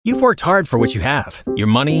You've worked hard for what you have. Your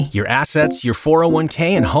money, your assets, your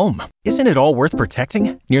 401k, and home. Isn't it all worth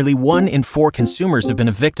protecting? Nearly 1 in 4 consumers have been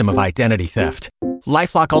a victim of identity theft.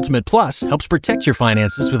 LifeLock Ultimate Plus helps protect your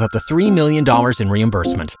finances with up to $3 million in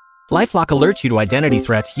reimbursement. LifeLock alerts you to identity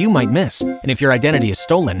threats you might miss. And if your identity is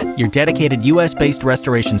stolen, your dedicated U.S.-based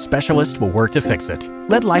restoration specialist will work to fix it.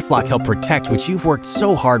 Let LifeLock help protect what you've worked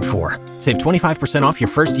so hard for. Save 25% off your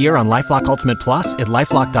first year on LifeLock Ultimate Plus at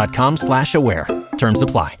LifeLock.com/aware. Terms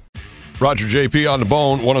apply. Roger JP on the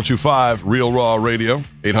Bone, 102.5 Real Raw Radio,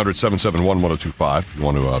 800-771-1025. If you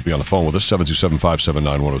want to be on the phone with us,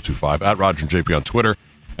 727-579-1025. At Roger and JP on Twitter,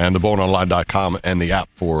 and theboneonline.com, and the app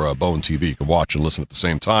for Bone TV. You can watch and listen at the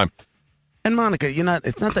same time. And Monica,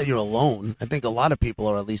 it's not that you're alone. I think a lot of people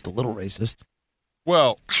are at least a little racist.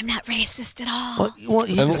 Well, I'm not racist at all.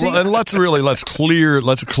 And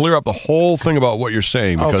let's clear up the whole thing about what you're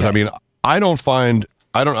saying, because Okay.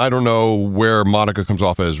 I don't know where Monica comes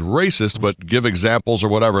off as racist, but give examples or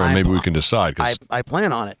whatever, and maybe we can decide. I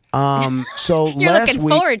plan on it. So You're last looking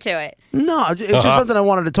week, forward to it. No, it's just something I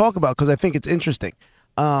wanted to talk about because I think it's interesting.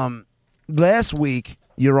 Last week,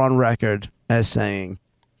 you're on record as saying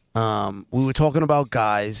we were talking about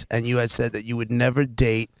guys, and you had said that you would never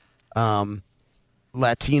date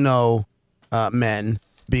Latino men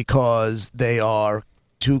because they are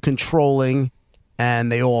too controlling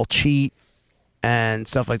and they all cheat and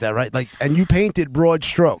stuff like that, right? And you painted broad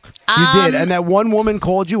stroke. You did, and that one woman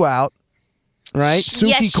called you out, right?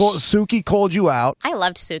 Suki called you out. I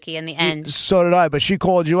loved Suki in the end. So did I, but she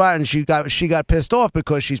called you out, and she got pissed off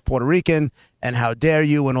because she's Puerto Rican, and how dare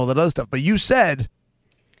you, and all that other stuff. But you said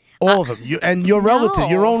all of them, your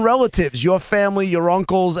own relatives, your family, your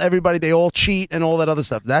uncles, everybody, they all cheat and all that other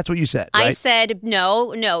stuff. That's what you said, right? I said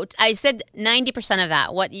no. I said 90% of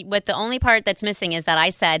that. What the only part that's missing is that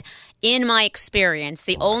I said, in my experience,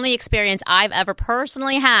 the only experience I've ever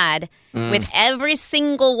personally had with every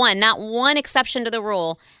single one, not one exception to the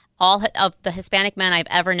rule, all of the Hispanic men I've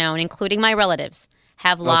ever known, including my relatives,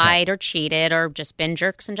 have lied or cheated or just been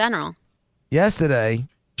jerks in general. Yesterday,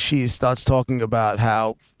 she starts talking about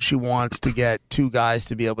how she wants to get 2 guys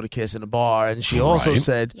to be able to kiss in a bar, and she also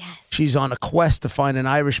said she's on a quest to find an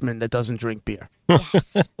Irishman that doesn't drink beer.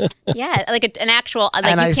 Yes. Yeah, like an actual, you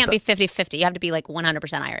can't be 50-50. You have to be like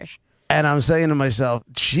 100% Irish. And I'm saying to myself,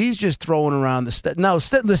 she's just throwing around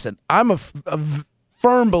the listen, I'm a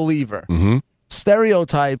firm believer. Mm-hmm.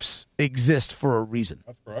 Stereotypes exist for a reason.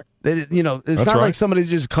 That's correct. It's not like somebody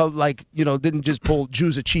just didn't just pull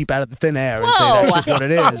Jews are cheap out of the thin air and say that's just what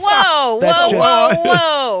it is. Whoa.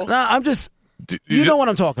 No, I'm just. You know what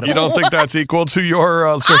I'm talking about. You don't think that's equal to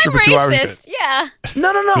your searching for 2 Irish? Yeah.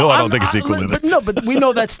 No. No, I don't think it's equal either. But we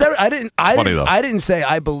know that I didn't say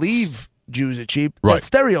I believe Jews are cheap. Right. That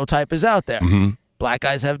stereotype is out there. Mm-hmm. Black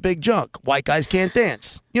guys have big junk. White guys can't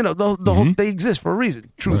dance. The whole, they exist for a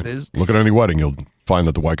reason. Truth is. Look at any wedding, you'll find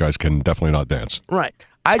that the white guys can definitely not dance. Right.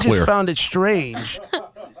 I just found it strange.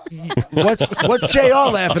 What's JR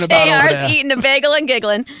laughing about over there? JR's eating a bagel and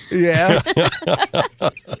giggling. Yeah.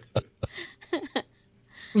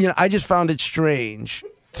 I just found it strange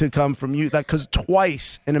to come from you, because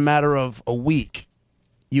twice in a matter of a week,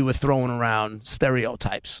 you were throwing around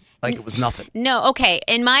stereotypes like it was nothing. No, okay.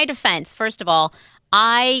 In my defense, first of all,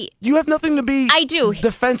 You have nothing to be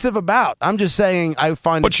defensive about. I'm just saying I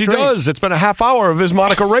find But it she strange. does. It's been a half hour of Is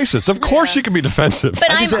Monica racist? Of course she can be defensive. But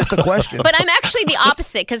I just asked the question. But I'm actually the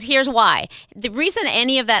opposite, because here's why. The reason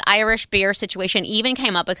any of that Irish beer situation even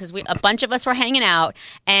came up because a bunch of us were hanging out,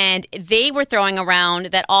 and they were throwing around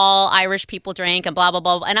that all Irish people drink and blah, blah,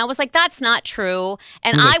 blah. And I was like, that's not true.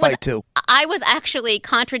 And I was actually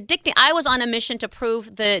contradicting. I was on a mission to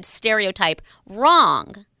prove the stereotype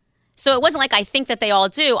wrong. So it wasn't like I think that they all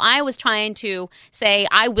do. I was trying to say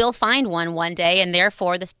I will find one day, and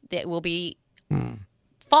therefore it will be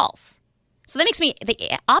false. So that makes me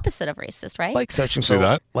the opposite of racist, right? Like searching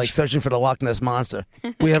for the Loch Ness Monster.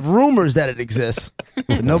 We have rumors that it exists,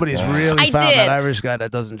 but nobody's really found that Irish guy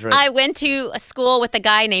that doesn't drink. I went to a school with a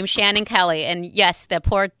guy named Shannon Kelly, and yes, the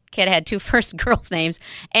poor kid had 2 first girls' names,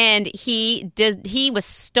 and he was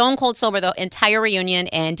stone cold sober the entire reunion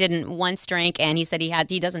and didn't once drink, and he said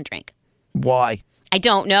he doesn't drink. Why? I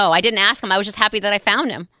don't know. I didn't ask him. I was just happy that I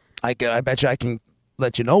found him. I bet you I can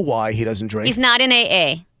let you know why he doesn't drink. He's not in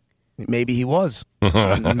AA. Maybe he was.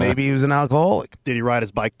 Maybe he was an alcoholic. Did he ride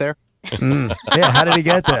his bike there? Yeah, how did he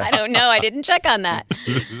get there? I don't know. I didn't check on that.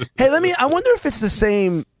 Hey, I wonder if it's the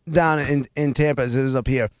same down in Tampa as it is up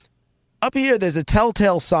here. Up here, there's a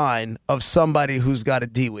telltale sign of somebody who's got a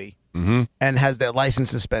DWI and has their license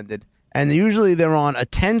suspended. And usually they're on a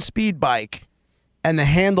 10-speed bike and the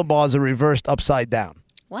handlebars are reversed upside down.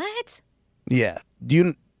 What? Yeah.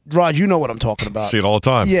 Rod, you know what I'm talking about. See it all the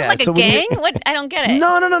time. Yeah, Like a gang? What? I don't get it.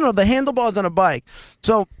 No. The handlebars on a bike.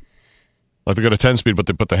 So Like they got a 10-speed, but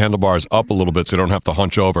they put the handlebars up a little bit so they don't have to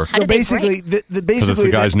hunch over. How did they break? Because it's the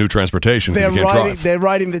guy's new transportation. They're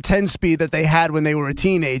riding the 10-speed that they had when they were a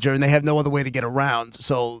teenager, and they have no other way to get around.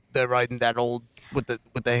 So they're riding that old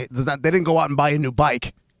they didn't go out and buy a new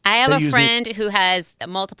bike. I have a friend who has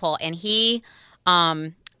multiple, and he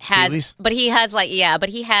has, Wheelies? but he has like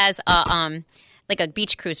a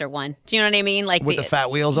beach cruiser one. Do you know what I mean? Like with the fat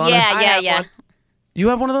wheels on it. Yeah. One. You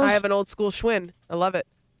have one of those? I have an old school Schwinn. I love it.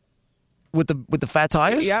 With the fat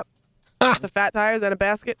tires? Yep. The fat tires and a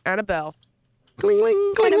basket and a bell. Cling,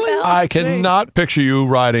 cling, cling, cling. I cannot picture you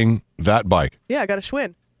riding that bike. Yeah, I got a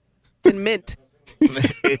Schwinn. It's in mint.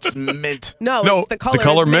 It's mint. No, it's the color. The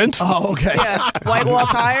color is mint? Oh, okay. Yeah, white wall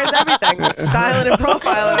tires, everything. Styling and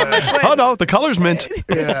profiling on the Schwinn. Oh, no, the color's mint.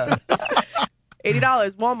 Yeah.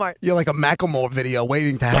 $80, Walmart. You're like a Macklemore video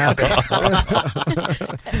waiting to happen.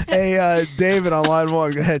 Hey, David on line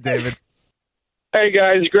 1. Go ahead, David. Hey,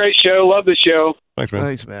 guys. Great show. Love the show. Thanks, man.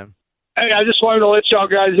 Thanks, man. Hey, I just wanted to let y'all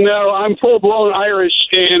guys know I'm full-blown Irish,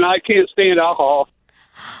 and I can't stand alcohol.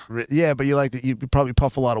 Yeah, but you probably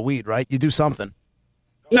puff a lot of weed, right? You do something.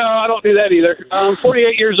 No, I don't do that either. I'm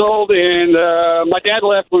 48 years old, and my dad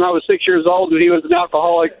left when I was 6 years old, and he was an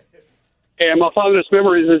alcoholic. And my fondest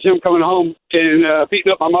memories is him coming home and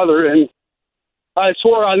beating up my mother, and I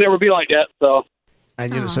swore I'd never be like that. So,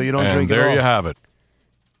 And so you don't drink there at all. you have it.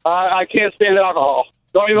 I can't stand alcohol.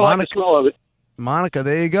 Don't even like the smell of it. Monica,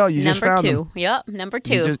 there you go. You just found Number 2. him. Yep, number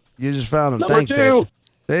 2. You just found him. Number Thanks, 2. David.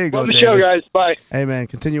 There you go, Love the David. show, guys. Bye. Hey, man,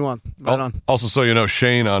 continue on. Right on. Also, so you know,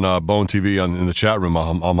 Shane on Bone TV in the chat room,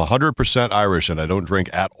 I'm 100% Irish, and I don't drink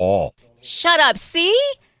at all. Shut up. See?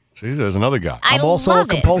 See, there's another guy. I'm also a love it.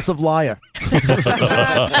 compulsive liar.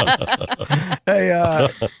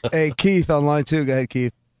 Hey, Keith on line 2. Go ahead,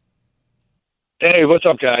 Keith. Hey, what's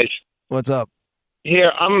up, guys? What's up?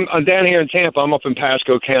 Here, I'm down here in Tampa. I'm up in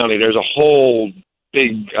Pasco County. There's a whole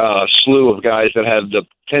big slew of guys that have the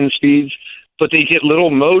 10 speeds, but they get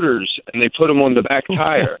little motors and they put them on the back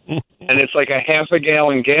tire, and it's like a half a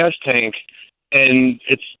gallon gas tank, and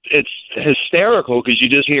it's hysterical because you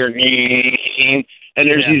just hear, and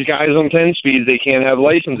there's these guys on 10 speeds. They can't have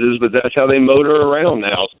licenses, but that's how they motor around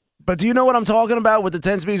now. But do you know what I'm talking about with the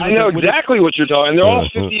 10 speeds? I know exactly what you're talking. They're all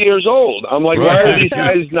 50 years old. I'm like, why are these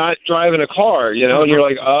guys not driving a car? You know, and you're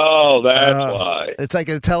like, oh, that's why. It's like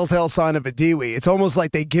a telltale sign of a DWI. It's almost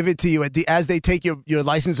like they give it to you as they take your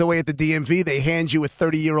license away at the DMV. They hand you a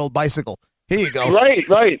 30-year-old bicycle. Here you go. Right.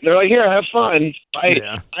 They're like, here, have fun.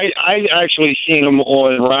 I actually seen them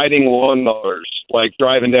on riding lawnmowers, like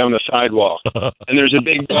driving down the sidewalk. And there's a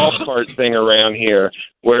big golf cart thing around here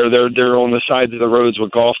where they're on the sides of the roads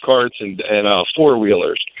with golf carts and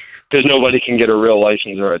four-wheelers because nobody can get a real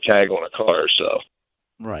license or a tag on a car. So,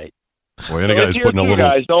 right. Well, the guy's putting a little.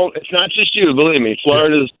 Guys, it's not just you. Believe me,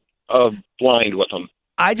 Florida's blind with them.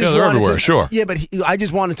 I just they're wanted everywhere, to, sure. Yeah, but I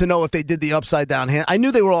just wanted to know if they did the upside down hand. I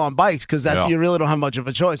knew they were all on bikes because you really don't have much of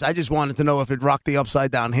a choice. I just wanted to know if it rocked the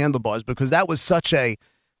upside down handlebars because that was such a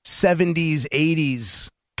 70s,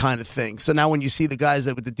 80s kind of thing. So now when you see the guys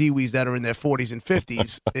with the DWIs that are in their 40s and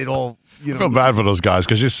 50s, it all, I feel bad for those guys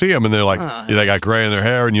because you see them and they're like, they got gray in their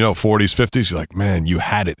hair and 40s, 50s. You're like, man, you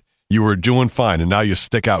had it. You were doing fine, and now you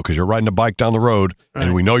stick out because you're riding a bike down the road,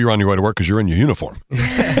 and we know you're on your way to work because you're in your uniform.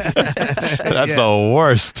 That's the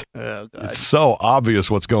worst. Oh, God. It's so obvious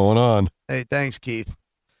what's going on. Hey, thanks, Keith.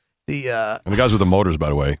 And the guys with the motors, by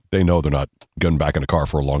the way, they know they're not getting back in the car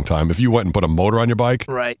for a long time. If you went and put a motor on your bike,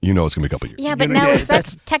 you know it's going to be a couple of years. Yeah, but now is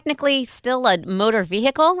that technically still a motor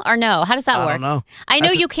vehicle or no? How does that work? I don't know. I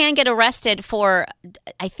know you can get arrested I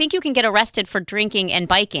think you can get arrested for drinking and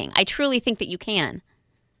biking. I truly think that you can.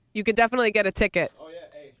 You could definitely get a ticket.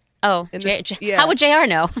 How would JR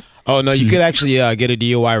know? Oh, no, you could actually get a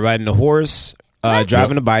DUI riding a horse,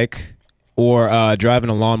 driving a bike, or driving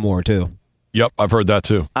a lawnmower, too. Yep, I've heard that,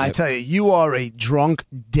 too. I tell you are a drunk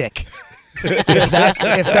dick. if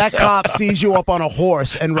that cop sees you up on a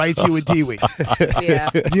horse and writes you a DWI. Yeah.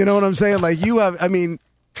 You know what I'm saying? Like, you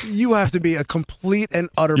have to be a complete and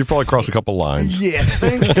utter... You've probably crossed a couple lines. Yeah.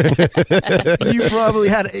 You probably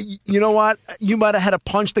had... You know what? You might have had to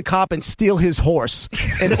punch the cop and steal his horse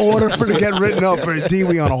in order for to get written up for a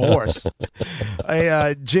DWI on a horse.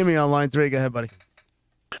 Hey, Jimmy on line 3. Go ahead, buddy.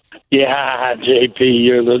 Yeah, JP,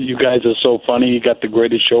 you guys are so funny. You got the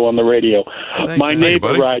greatest show on the radio. My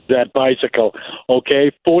neighbor rides that bicycle. Okay,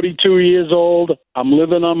 42 years old. I'm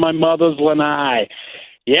living on my mother's lanai.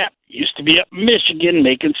 Yep, used to be up in Michigan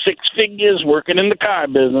making 6 figures working in the car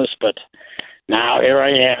business, but Now here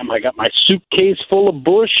I am. I got my suitcase full of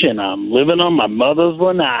bush, and I'm living on my mother's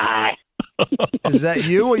lanai. Is that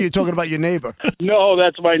you, or are you talking about your neighbor? No,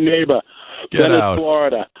 that's my neighbor. Get Venice, out.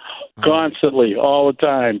 Florida. Constantly, all the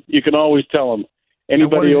time. You can always tell them.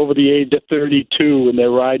 Anybody over the age of 32 and they're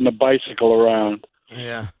riding a bicycle around.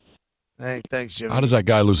 Yeah. Hey, thanks, Jimmy. How does that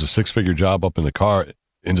guy lose a six-figure job up in the car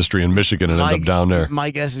industry in Michigan and end up down there?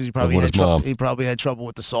 My guess is he probably had trouble. He probably had trouble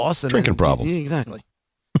with the sauce. And Drinking problem. Yeah, exactly.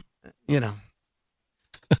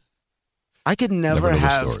 I could never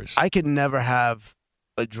have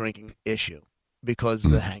a drinking issue because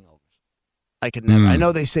of the hangovers. I could never. I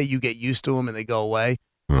know they say you get used to them and they go away.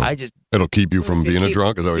 It'll keep you from being a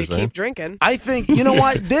drunk, is that what you're saying? Keep drinking. I think, you know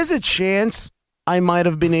what? There's a chance I might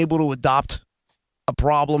have been able to adopt a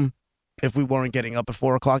problem if we weren't getting up at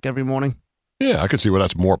 4 o'clock every morning. Yeah, I could see where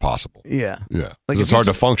that's more possible. Yeah. Yeah. Like it's hard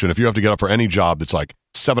to function. If you have to get up for any job that's like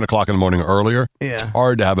 7 o'clock in the morning or earlier, it's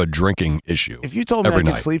hard to have a drinking issue. If you told me I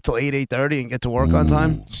could sleep till 8:30 and get to work on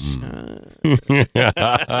time,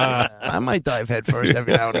 I might dive head first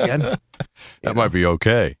every now and again. That might be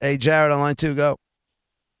okay. Hey, Jared, on line 2, go.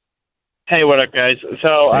 Hey, what up, guys?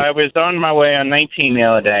 So I was on my way on 19 the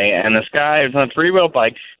other day, and this guy who's on a three-wheel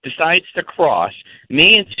bike decides to cross.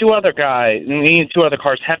 Me and two other cars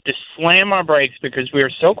have to slam our brakes because we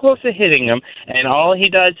were so close to hitting him, and all he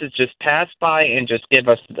does is just pass by and just give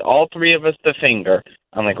us, all three of us, the finger.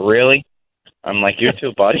 I'm like, really? I'm like, you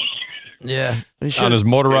too, buddy. Yeah. On his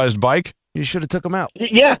motorized bike? You should have took him out.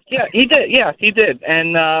 Yeah, he did. Yeah, he did.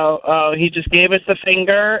 And he just gave us the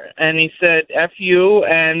finger, and he said, F you,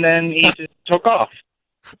 and then he just took off.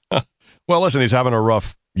 Well, listen, he's having a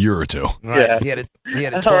rough year or two. Right. Yeah. He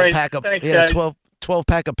had a 12-pack of Thanks, he had a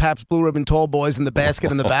 12-pack of Pabst Blue Ribbon Tall Boys in the basket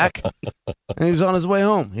in the back, and he was on his way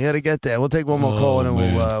home. He had to get there. We'll take one more call, and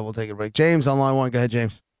then we'll take a break. James on line 1. Go ahead,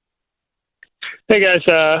 James. Hey, guys.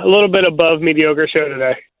 A little bit above mediocre show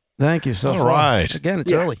today. Thank you. All right. Again,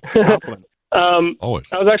 it's early.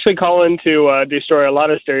 Always. I was actually calling to destroy a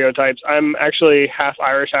lot of stereotypes. I'm actually half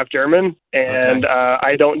Irish, half German, and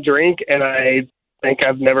I don't drink, and I think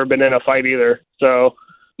I've never been in a fight either. So,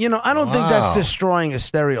 I don't think that's destroying a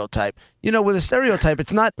stereotype. With a stereotype,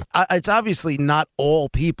 it's obviously not all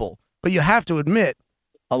people, but you have to admit,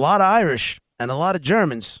 a lot of Irish and a lot of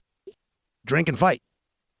Germans drink and fight.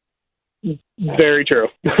 Very true.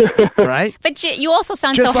 Right? But you also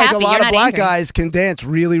sound just so like happy. a lot You're of not black angry. guys can dance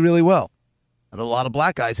really, really well. And a lot of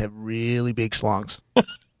black guys have really big schlongs.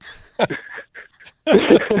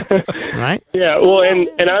 Right? Yeah, well,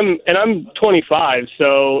 and I'm 25,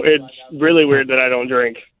 so it's really weird that I don't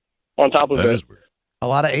drink. On top of That it, is weird. A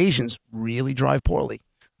lot of Asians really drive poorly.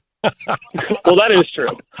 Well, that is true.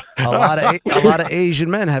 A lot of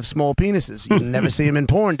Asian men have small penises. You never see them in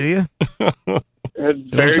porn, do you?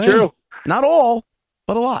 It's very true. Not all,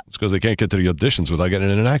 but a lot. It's because they can't get to the auditions without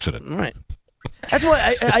getting in an accident. Right. That's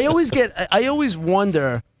why I always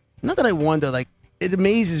wonder, not that I wonder, like, it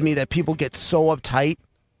amazes me that people get so uptight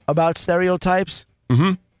about stereotypes.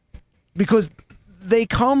 Mm-hmm. Because they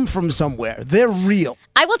come from somewhere. They're real.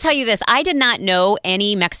 I will tell you this. I did not know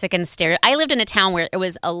any Mexican stereotype. I lived in a town where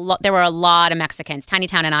there were a lot of Mexicans, tiny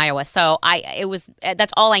town in Iowa. So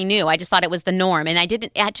that's all I knew. I just thought it was the norm. And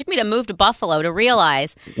it took me to move to Buffalo to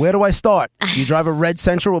realize. Where do I start? You drive a red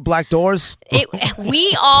Sentra with black doors?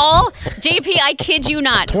 JP, I kid you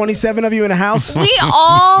not. 27 of you in a house? We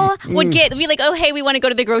all would be like, oh, hey, we want to go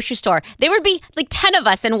to the grocery store. There would be like 10 of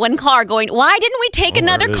us in one car going, why didn't we take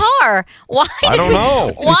another car? Why I don't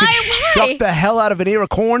know. Why? Shut the hell out of an ear of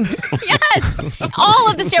corn? Yes.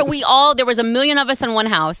 All of the there was 1 million of us in one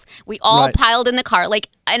house. We all piled in the car.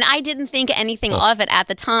 And I didn't think anything of it at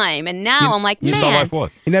the time. And now I'm like, man. Saw life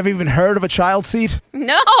what? You never even heard of a child seat?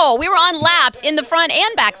 No, we were on laps in the front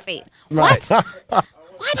and back seat. Right. What?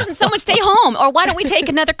 Why doesn't someone stay home? Or why don't we take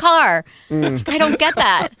another car? I don't get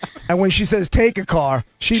that. And when she says take a car,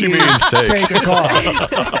 she means take a car.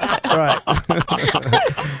 Right.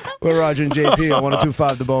 We're Roger and JP on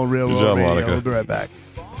 102.5 The Bone Real World Radio. Monica. We'll be right back.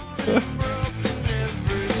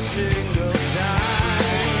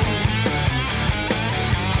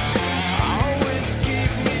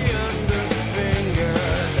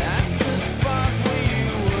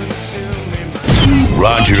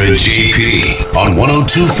 Roger and JP on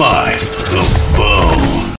 102.5 The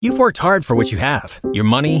Bone. You've worked hard for what you have. Your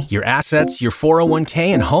money, your assets, your 401k,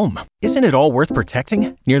 and home. Isn't it all worth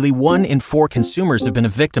protecting? Nearly 1 in 4 consumers have been a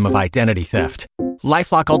victim of identity theft.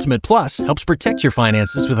 LifeLock Ultimate Plus helps protect your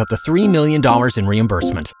finances with up to $3 million in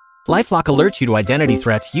reimbursement. LifeLock alerts you to identity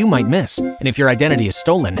threats you might miss. And if your identity is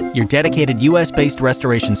stolen, your dedicated U.S.-based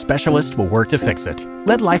restoration specialist will work to fix it.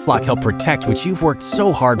 Let LifeLock help protect what you've worked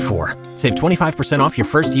so hard for. Save 25% off your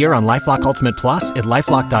first year on LifeLock Ultimate Plus at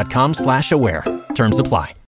LifeLock.com/aware. Terms apply.